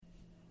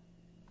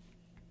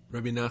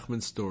Rebbe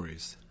Nachman's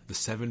stories, The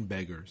 7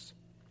 Beggars.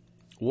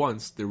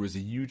 Once there was a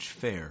huge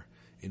fair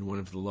in one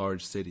of the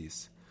large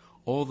cities.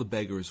 All the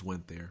beggars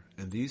went there,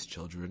 and these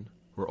children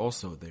were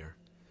also there.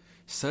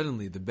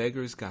 Suddenly the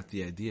beggars got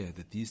the idea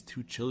that these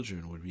 2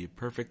 children would be a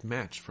perfect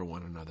match for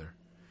one another,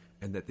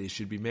 and that they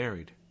should be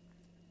married.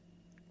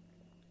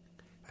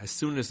 As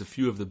soon as a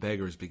few of the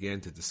beggars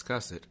began to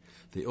discuss it,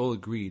 they all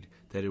agreed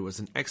that it was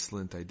an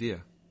excellent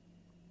idea,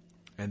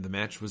 and the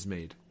match was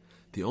made.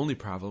 The only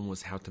problem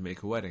was how to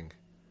make a wedding.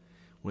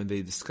 When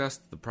they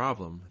discussed the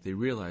problem, they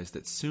realized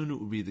that soon it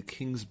would be the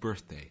king's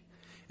birthday,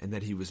 and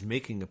that he was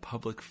making a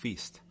public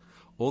feast.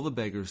 All the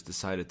beggars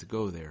decided to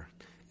go there,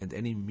 and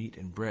any meat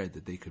and bread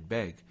that they could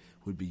beg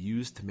would be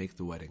used to make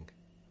the wedding.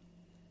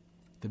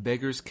 The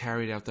beggars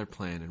carried out their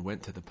plan and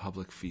went to the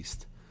public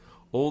feast.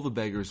 All the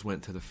beggars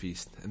went to the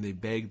feast, and they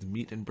begged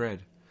meat and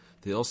bread.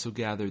 They also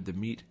gathered the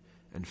meat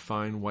and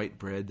fine white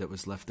bread that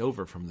was left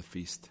over from the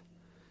feast.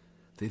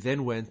 They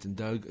then went and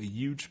dug a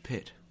huge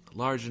pit,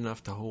 large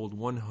enough to hold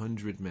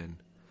 100 men.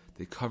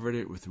 They covered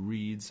it with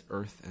reeds,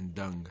 earth, and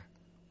dung.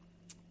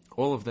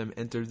 All of them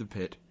entered the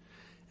pit,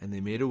 and they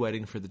made a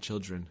wedding for the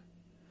children.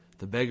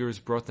 The beggars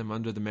brought them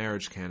under the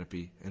marriage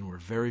canopy, and were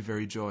very,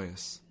 very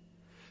joyous.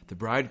 The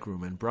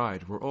bridegroom and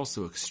bride were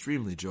also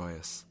extremely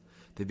joyous.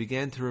 They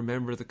began to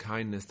remember the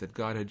kindness that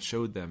God had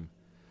showed them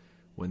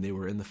when they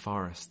were in the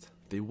forest.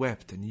 They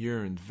wept and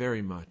yearned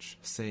very much,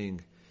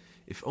 saying,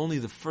 "If only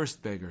the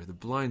first beggar, the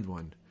blind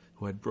one,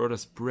 who had brought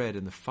us bread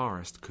in the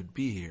forest, could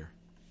be here."